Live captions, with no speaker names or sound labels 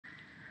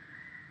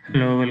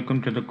Hello,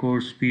 welcome to the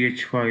course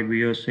PH5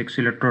 BSc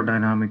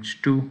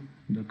Electrodynamics 2.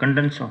 The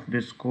contents of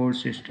this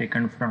course is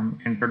taken from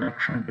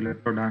Introduction to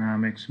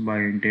Electrodynamics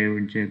by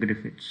David J.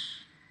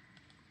 Griffiths.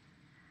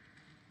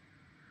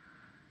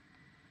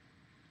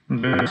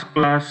 In the last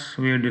class,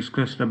 we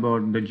discussed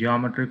about the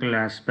geometrical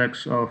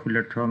aspects of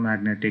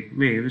electromagnetic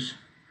waves.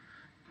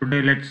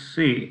 Today, let's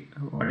see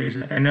what is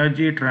the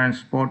energy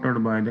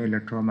transported by the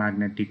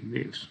electromagnetic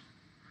waves.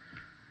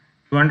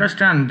 To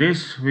understand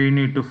this, we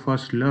need to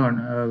first learn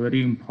a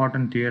very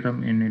important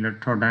theorem in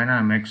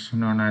electrodynamics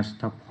known as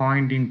the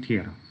Poynting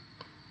theorem.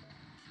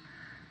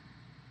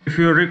 If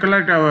you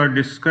recollect our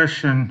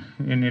discussion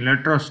in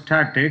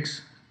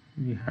electrostatics,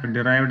 we have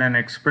derived an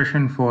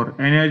expression for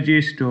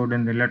energy stored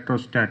in the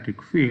electrostatic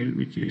field,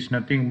 which is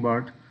nothing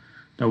but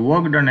the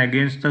work done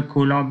against the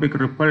Coulombic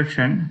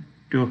repulsion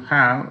to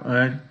have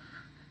a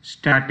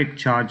static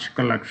charge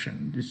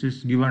collection. This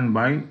is given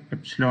by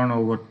epsilon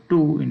over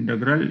 2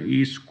 integral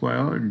E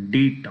square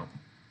d tau.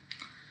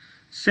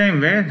 Same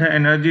way, the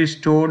energy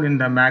stored in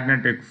the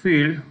magnetic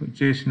field,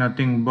 which is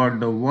nothing but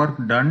the work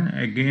done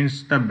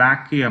against the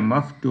back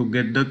EMF to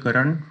get the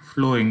current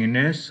flowing in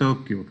a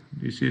circuit.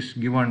 This is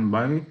given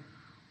by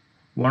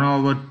 1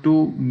 over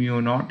 2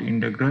 mu naught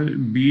integral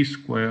B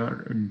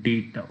square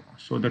d tau.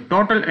 So the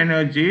total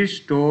energy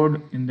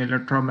stored in the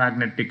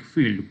electromagnetic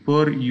field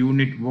per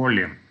unit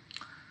volume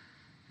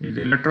is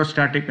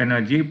electrostatic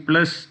energy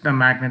plus the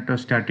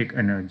magnetostatic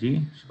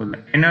energy. So the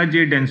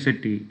energy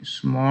density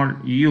small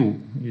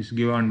u is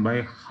given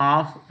by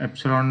half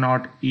epsilon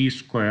naught E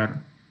square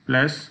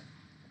plus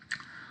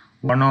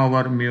 1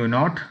 over mu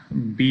naught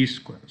B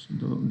square.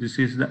 So this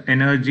is the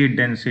energy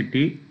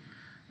density.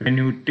 When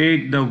you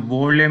take the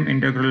volume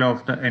integral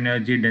of the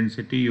energy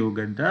density, you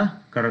get the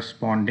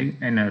corresponding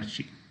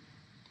energy.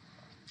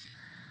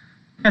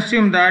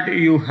 Assume that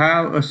you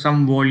have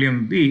some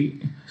volume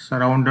V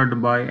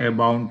surrounded by a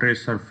boundary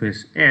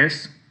surface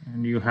S,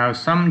 and you have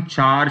some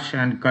charge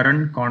and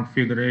current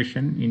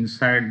configuration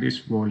inside this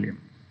volume.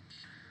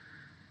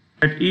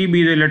 Let E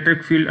be the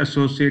electric field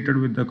associated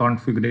with the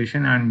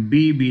configuration and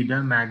B be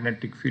the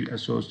magnetic field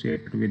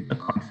associated with the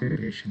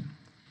configuration.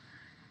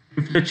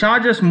 If the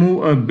charges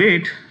move a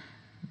bit,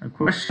 the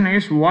question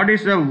is, what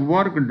is the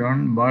work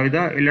done by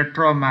the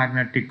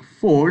electromagnetic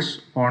force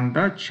on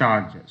the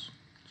charges?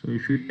 So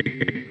if you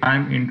take a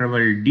time interval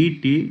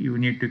dt, you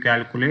need to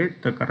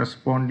calculate the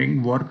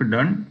corresponding work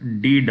done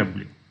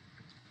dw.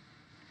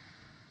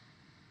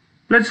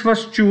 Let's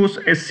first choose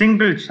a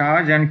single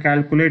charge and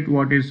calculate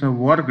what is the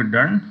work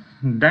done.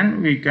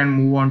 Then we can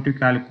move on to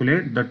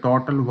calculate the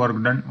total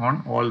work done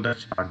on all the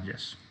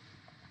charges.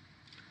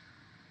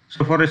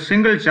 So for a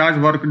single charge,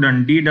 work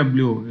done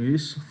dw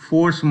is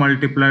force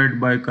multiplied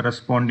by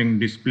corresponding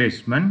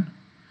displacement.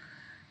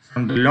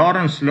 From the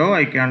Lorentz law,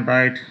 I can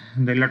write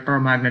the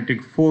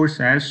electromagnetic force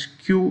as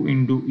Q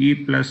into E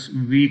plus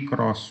V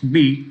cross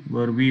B,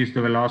 where V is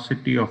the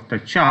velocity of the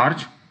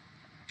charge.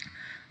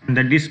 And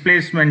the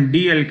displacement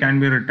dl can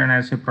be written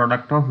as a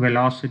product of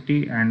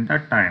velocity and the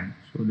time.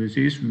 So this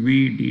is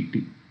V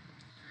dt.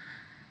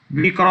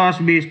 V cross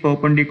B is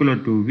perpendicular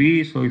to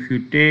V. So if you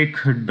take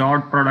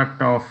dot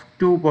product of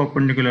two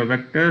perpendicular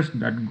vectors,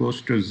 that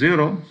goes to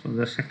 0. So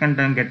the second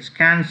term gets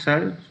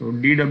cancelled. So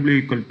dw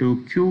equal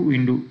to Q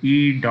into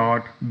E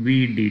dot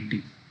V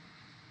dt.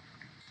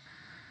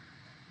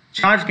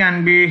 Charge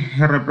can be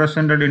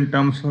represented in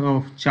terms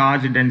of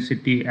charge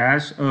density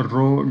as a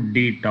rho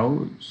d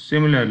tau.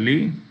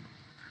 Similarly,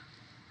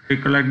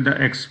 recollect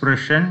the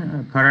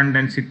expression current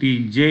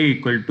density J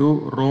equal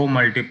to rho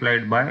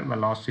multiplied by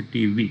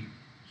velocity V.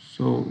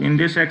 So in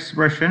this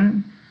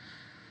expression,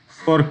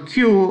 for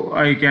Q,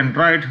 I can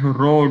write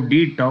rho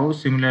d tau.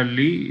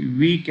 Similarly,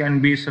 V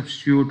can be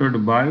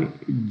substituted by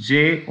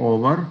J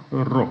over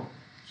rho.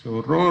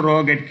 So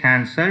rho get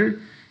cancelled.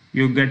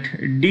 You get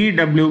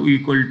dw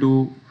equal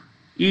to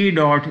E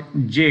dot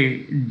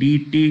J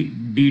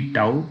dt d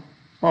tau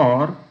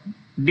or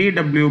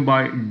dw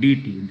by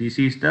dt. This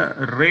is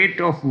the rate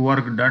of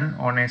work done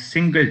on a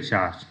single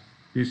charge.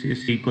 This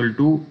is equal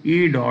to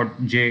E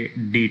dot J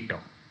d tau.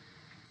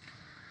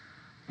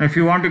 If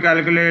you want to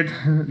calculate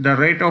the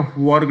rate of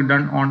work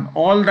done on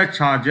all the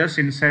charges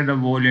inside the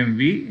volume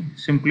V,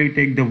 simply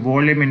take the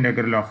volume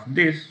integral of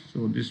this.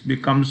 So this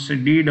becomes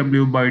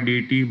dw by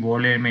dt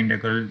volume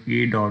integral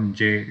E dot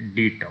J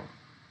d tau.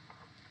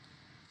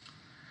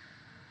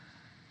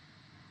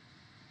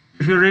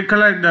 If you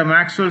recollect the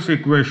Maxwell's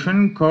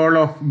equation, curl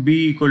of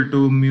B equal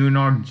to mu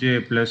naught J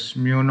plus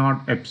mu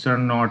naught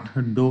epsilon naught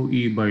dou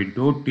E by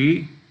dou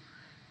T.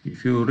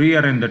 If you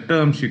rearrange the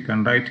terms, you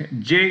can write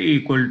J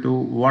equal to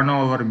 1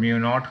 over mu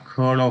naught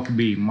curl of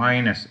B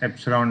minus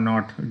epsilon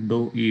naught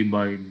dou E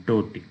by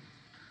dou T.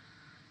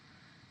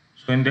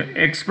 So in the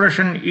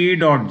expression E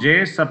dot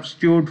J,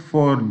 substitute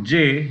for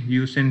J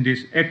using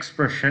this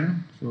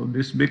expression. So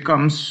this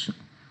becomes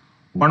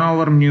 1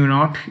 over mu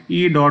naught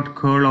E dot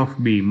curl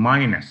of B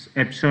minus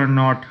epsilon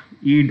naught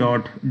E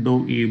dot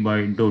dou E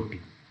by dou T.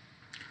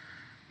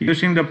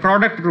 Using the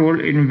product rule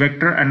in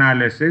vector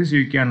analysis,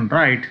 you can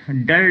write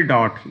del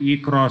dot E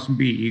cross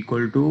B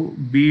equal to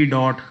B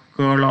dot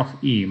curl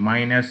of E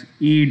minus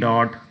E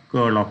dot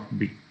curl of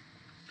B.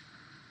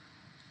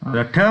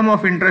 The term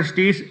of interest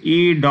is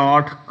E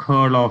dot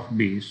curl of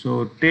B.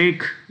 So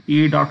take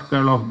E dot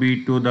curl of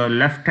B to the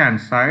left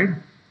hand side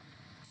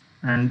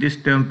and this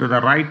term to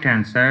the right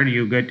hand side.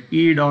 You get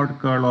E dot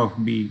curl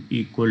of B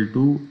equal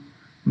to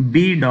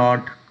B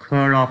dot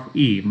curl of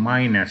E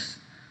minus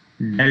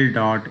del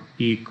dot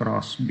E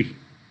cross B.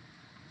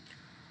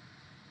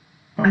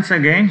 Once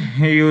again,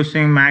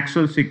 using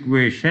Maxwell's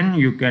equation,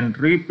 you can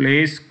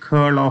replace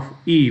curl of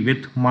E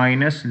with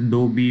minus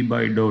dou B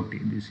by dou T.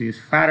 This is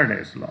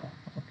Faraday's law.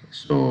 Okay.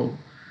 So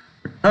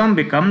the term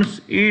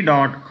becomes E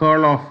dot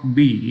curl of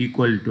B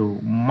equal to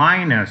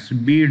minus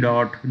B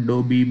dot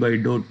dou B by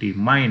dou T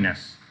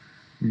minus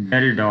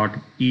del dot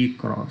E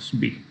cross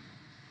B.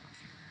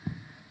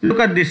 Look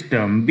at this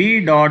term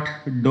B dot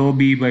dou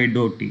B by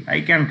dou T.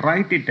 I can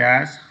write it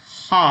as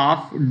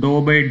half dou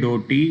by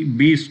dou T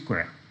B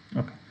square.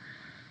 Okay.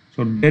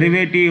 So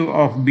derivative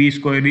of B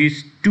square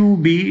is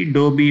 2B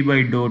dou B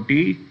by dou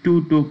T.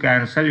 2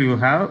 cancel. You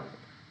have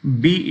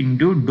B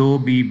into dou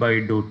B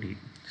by dou T.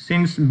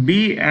 Since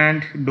B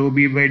and dou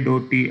B by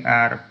dou T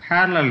are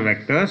parallel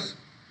vectors,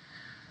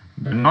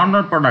 the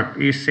non-dot product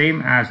is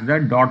same as the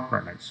dot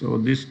product. So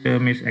this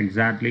term is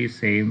exactly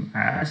same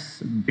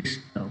as this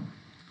term.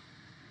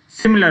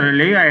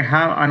 Similarly, I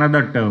have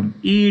another term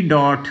E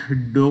dot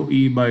dou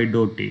E by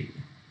dou T.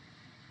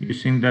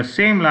 Using the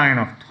same line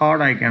of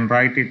thought, I can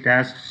write it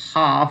as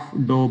half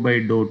dou by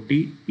dou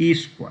T E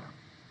square.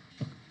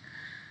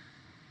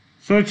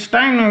 So it's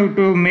time now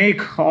to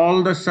make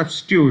all the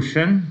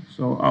substitution.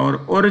 So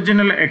our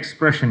original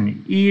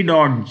expression E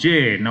dot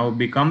J now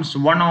becomes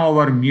 1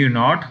 over mu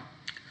naught.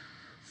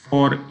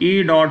 For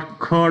E dot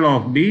curl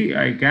of B,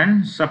 I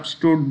can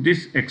substitute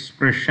this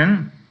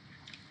expression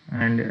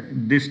and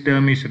this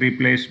term is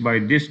replaced by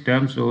this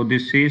term. So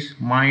this is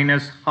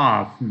minus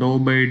half dou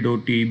by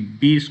dou T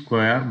B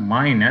square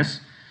minus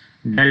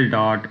del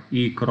dot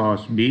E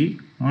cross B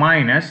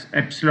minus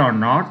epsilon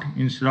naught.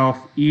 Instead of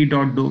E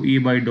dot dou E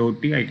by dou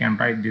T, I can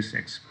write this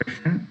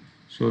expression.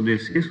 So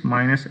this is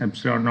minus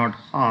epsilon naught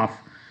half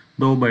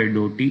dou by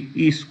dou T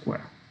E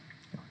square.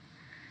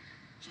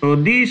 So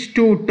these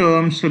two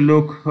terms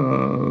look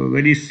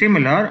very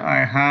similar.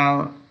 I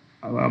have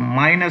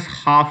minus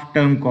half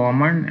term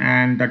common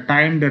and the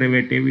time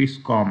derivative is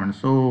common.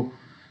 So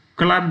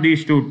club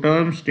these two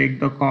terms, take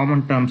the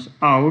common terms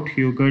out,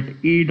 you get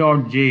E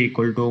dot J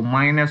equal to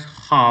minus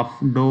half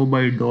dou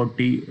by dou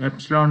T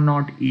epsilon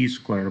naught E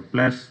square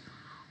plus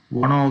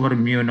 1 over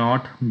mu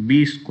naught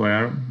B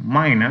square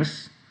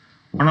minus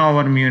 1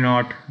 over mu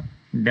naught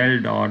del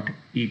dot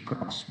E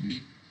cross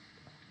B.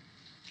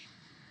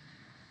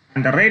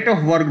 And the rate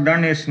of work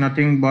done is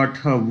nothing but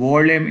a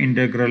volume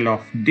integral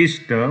of this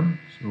term.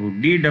 So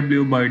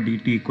dW by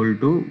dt equal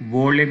to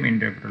volume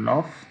integral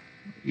of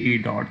E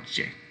dot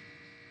J.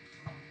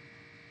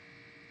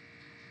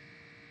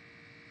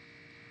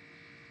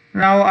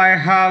 Now I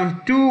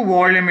have two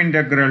volume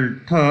integral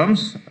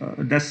terms.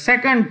 The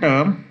second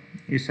term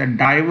is a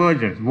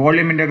divergence,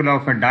 volume integral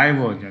of a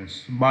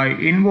divergence. By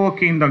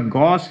invoking the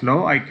Gauss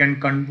law, I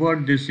can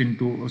convert this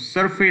into a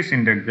surface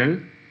integral.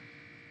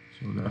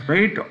 So the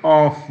rate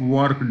of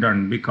work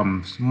done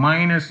becomes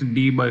minus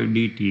d by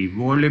dt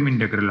volume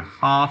integral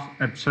half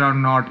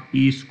epsilon naught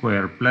E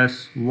square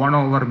plus 1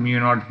 over mu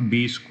naught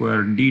B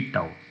square d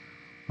tau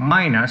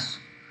minus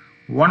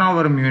 1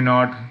 over mu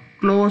naught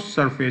closed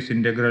surface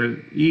integral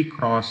E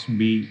cross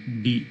B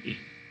dA.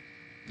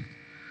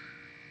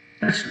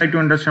 Let's try to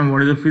understand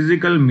what is the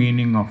physical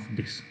meaning of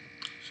this.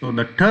 So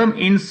the term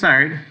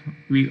inside,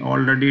 we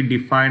already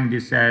defined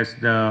this as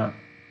the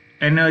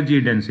energy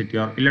density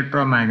or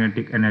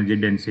electromagnetic energy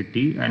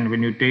density, and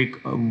when you take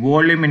a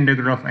volume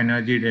integral of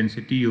energy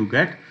density, you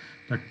get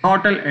the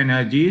total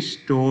energy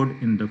stored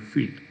in the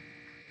field.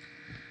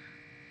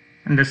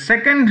 And the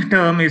second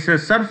term is a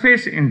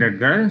surface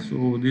integral.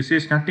 So this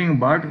is nothing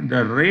but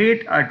the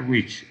rate at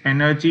which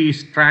energy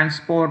is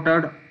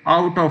transported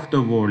out of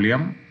the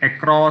volume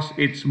across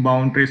its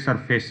boundary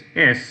surface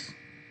S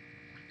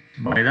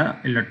by the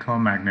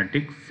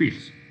electromagnetic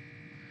fields.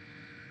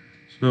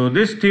 So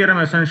this theorem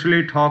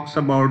essentially talks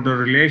about the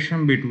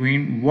relation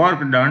between work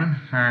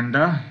done and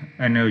the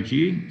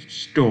energy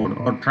stored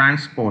or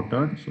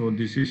transported. So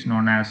this is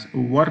known as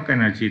work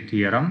energy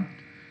theorem,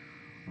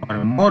 or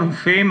a more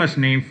famous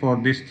name for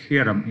this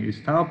theorem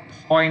is the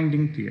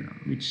Poynting theorem,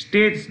 which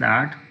states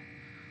that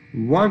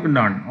work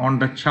done on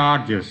the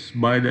charges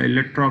by the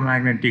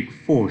electromagnetic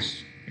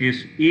force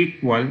is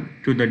equal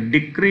to the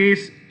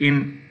decrease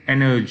in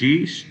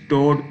energy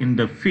stored in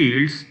the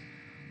fields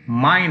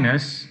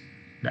minus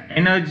the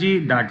energy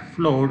that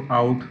flowed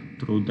out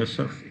through the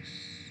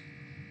surface.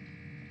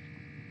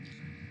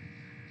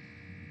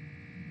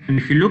 And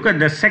if you look at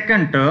the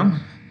second term,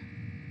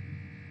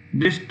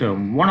 this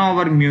term 1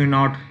 over mu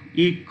naught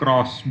E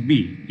cross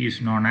B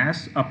is known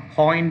as a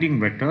Poynting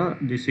vector.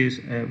 This is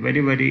a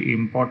very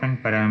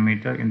important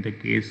parameter in the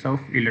case of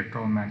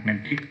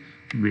electromagnetic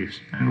waves.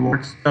 And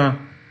what's the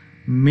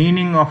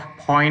meaning of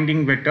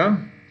Poynting vector?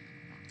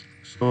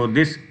 So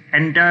this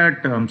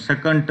entire term,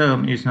 second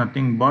term, is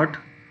nothing but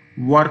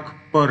work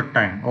per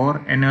time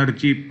or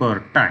energy per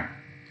time.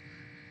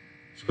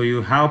 So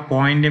you have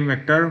Poynting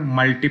vector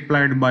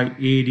multiplied by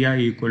area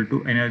equal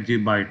to energy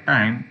by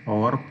time,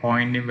 or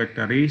Poynting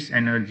vector is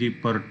energy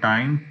per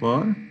time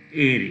per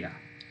area.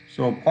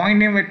 So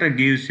Poynting vector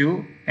gives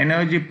you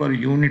energy per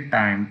unit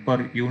time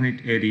per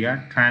unit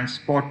area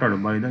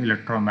transported by the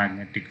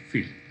electromagnetic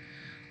field.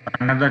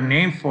 Another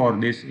name for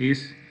this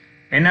is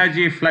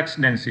energy flux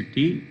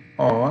density,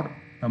 or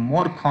the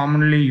more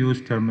commonly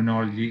used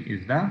terminology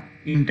is the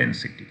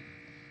intensity.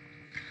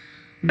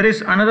 There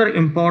is another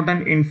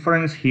important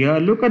inference here.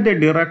 Look at the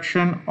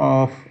direction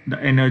of the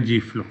energy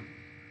flow.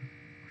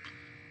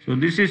 So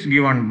this is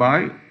given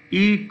by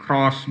E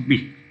cross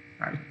B,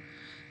 right?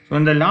 So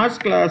in the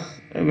last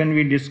class, when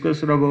we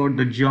discussed about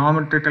the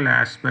geometrical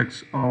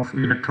aspects of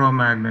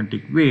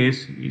electromagnetic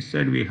waves, we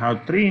said we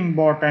have three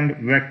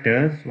important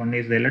vectors. One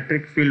is the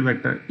electric field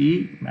vector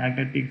E,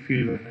 magnetic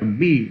field vector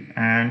B,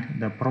 and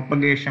the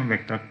propagation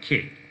vector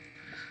K.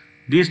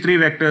 These three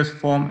vectors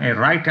form a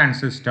right-hand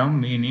system,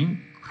 meaning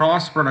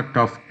cross product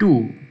of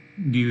two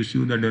gives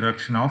you the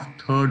direction of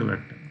third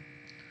vector.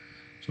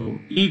 So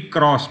E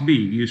cross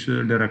B gives you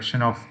the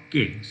direction of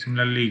K.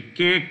 Similarly,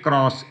 K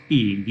cross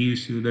E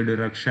gives you the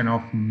direction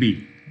of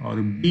B, or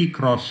B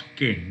cross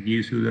K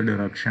gives you the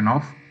direction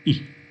of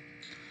E.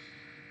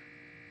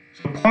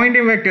 So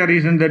Poynting vector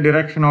is in the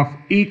direction of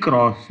E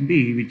cross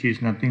B, which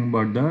is nothing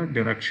but the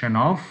direction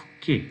of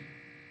K.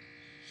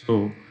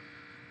 So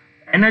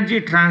energy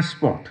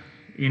transport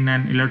in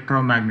an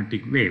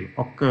electromagnetic wave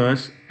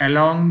occurs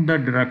along the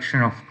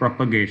direction of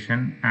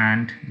propagation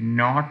and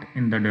not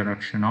in the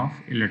direction of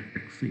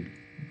electric field.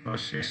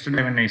 Because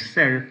yesterday when I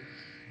said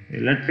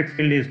electric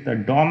field is the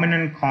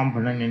dominant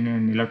component in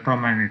an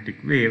electromagnetic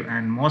wave,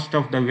 and most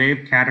of the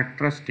wave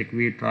characteristic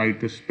we try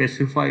to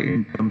specify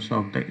in terms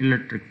of the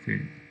electric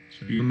field.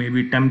 So you may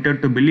be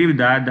tempted to believe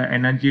that the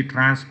energy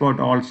transport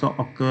also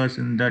occurs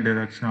in the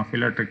direction of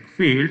electric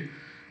field,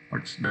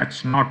 but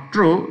that's not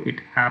true. It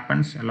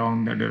happens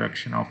along the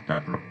direction of the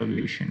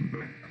propagation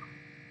vector.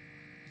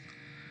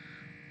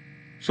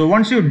 So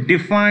once you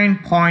define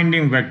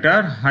Poynting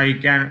vector, I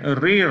can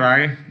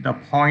rewrite the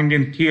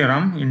Poynting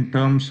theorem in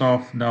terms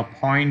of the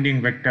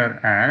Poynting vector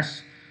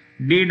as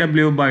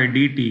dw by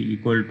dt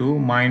equal to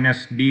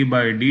minus d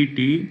by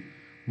dt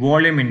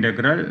volume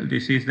integral.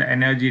 This is the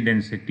energy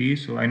density.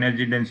 So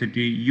energy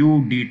density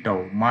u d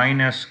tau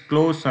minus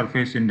closed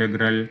surface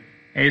integral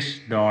s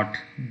dot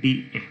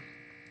dA.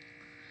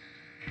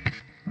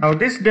 Now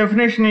this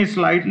definition is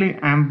slightly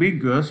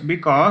ambiguous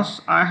because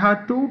I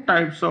have two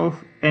types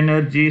of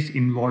energies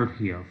involved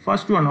here.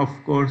 First one, of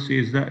course,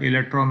 is the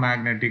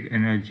electromagnetic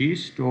energy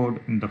stored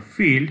in the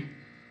field,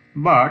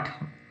 but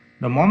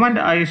the moment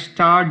I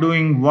start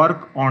doing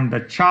work on the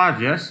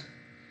charges,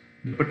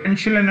 the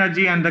potential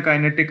energy and the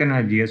kinetic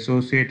energy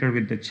associated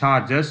with the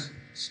charges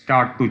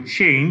start to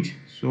change.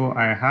 So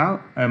I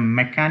have a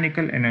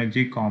mechanical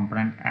energy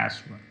component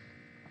as well.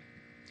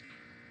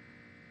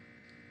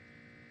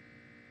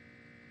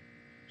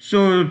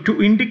 So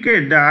to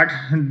indicate that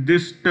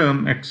this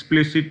term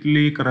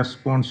explicitly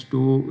corresponds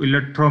to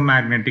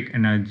electromagnetic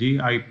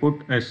energy, I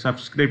put a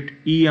subscript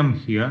EM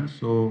here.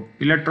 So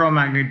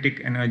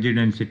electromagnetic energy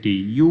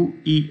density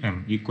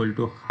UEM equal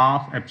to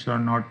half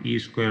epsilon naught E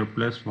square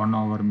plus 1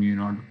 over mu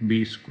naught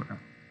B square.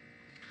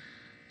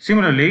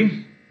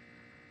 Similarly,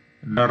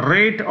 the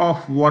rate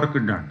of work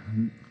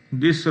done.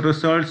 This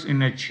results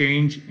in a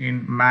change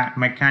in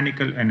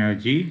mechanical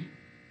energy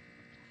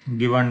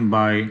given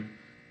by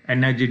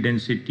energy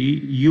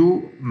density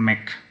U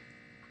mech.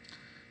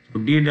 So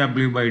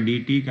dw by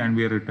dt can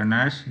be written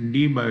as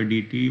d by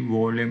dt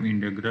volume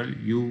integral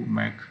U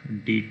mech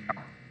d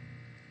tau.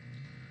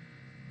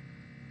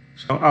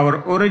 So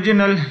our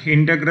original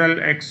integral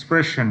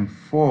expression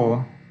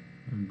for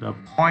the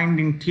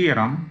Poynting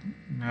theorem,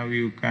 now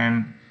you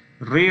can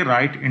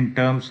rewrite in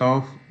terms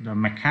of the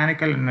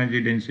mechanical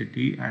energy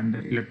density and the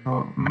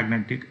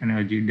electromagnetic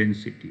energy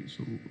density.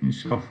 So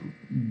instead of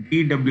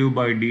dw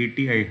by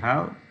dt, I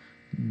have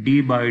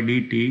d by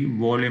dt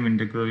volume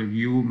integral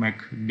U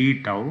mech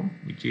d tau,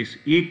 which is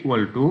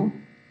equal to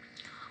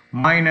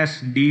minus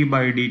d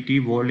by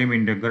dt volume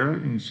integral.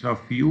 Instead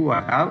of U,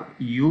 I have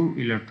U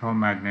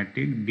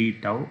electromagnetic d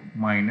tau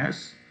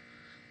minus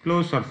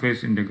closed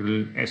surface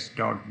integral S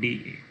dot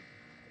dA.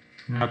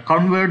 Now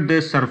convert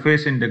this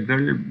surface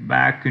integral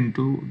back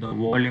into the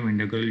volume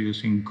integral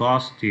using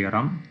Gauss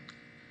theorem.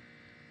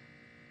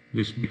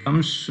 This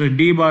becomes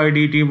d by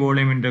dt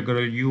volume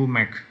integral U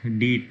mech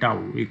d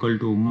tau equal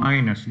to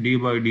minus d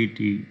by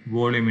dt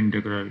volume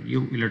integral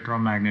U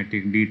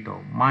electromagnetic d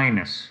tau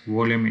minus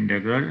volume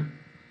integral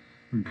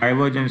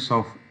divergence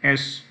of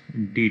S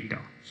d tau.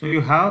 So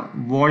you have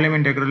volume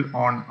integral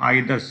on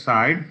either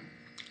side.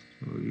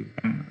 So you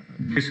can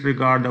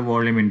disregard the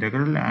volume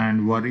integral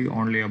and worry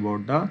only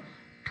about the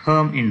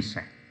term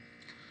inside.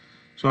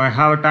 So I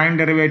have a time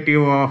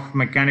derivative of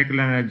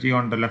mechanical energy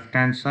on the left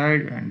hand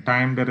side and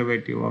time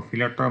derivative of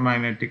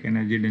electromagnetic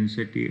energy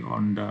density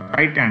on the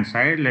right hand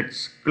side.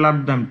 Let's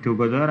club them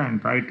together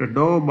and write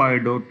dou by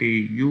dou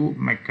t u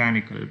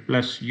mechanical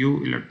plus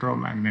u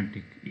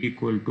electromagnetic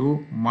equal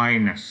to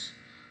minus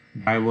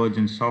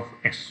divergence of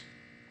S.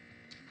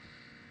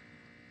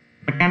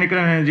 Mechanical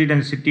energy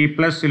density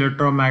plus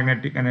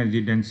electromagnetic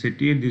energy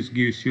density, this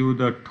gives you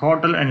the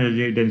total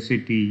energy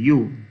density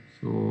U.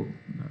 So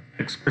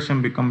the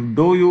expression becomes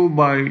dou U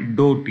by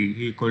dou T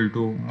equal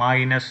to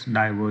minus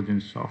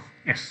divergence of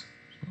S.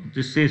 So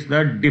this is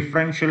the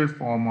differential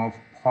form of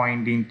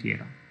Poynting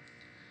theorem.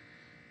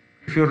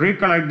 If you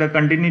recollect the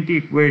continuity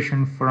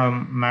equation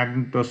from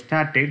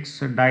magnetostatics,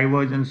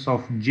 divergence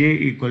of J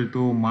equal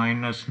to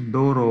minus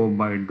dou rho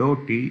by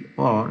dou T,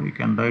 or you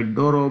can write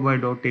dou rho by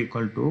dou T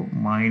equal to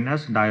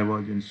minus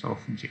divergence of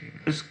J.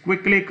 Let's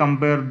quickly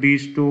compare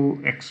these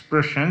two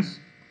expressions.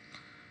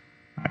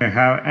 I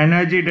have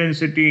energy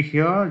density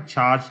here,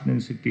 charge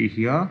density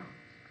here.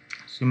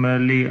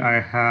 Similarly, I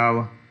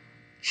have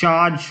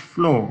charge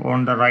flow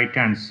on the right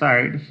hand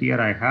side. Here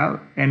I have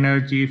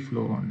energy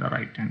flow on the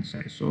right hand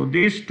side. So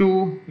these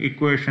two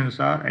equations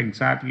are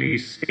exactly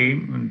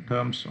same in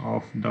terms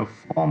of the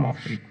form of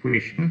the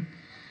equation,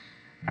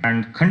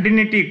 and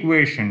continuity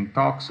equation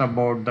talks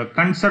about the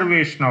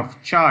conservation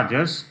of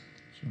charges.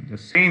 So in the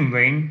same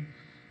vein,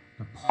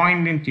 the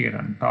Poynting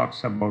theorem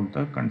talks about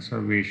the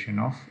conservation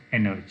of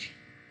energy.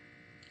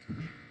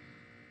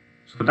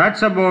 So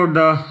that's about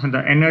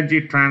the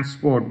energy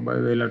transport by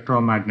the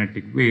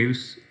electromagnetic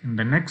waves. In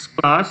the next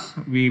class,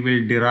 we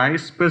will derive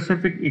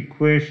specific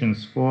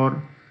equations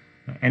for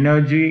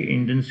energy,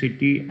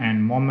 intensity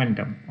and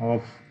momentum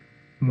of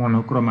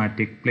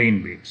monochromatic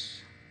plane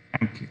waves.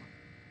 Thank you.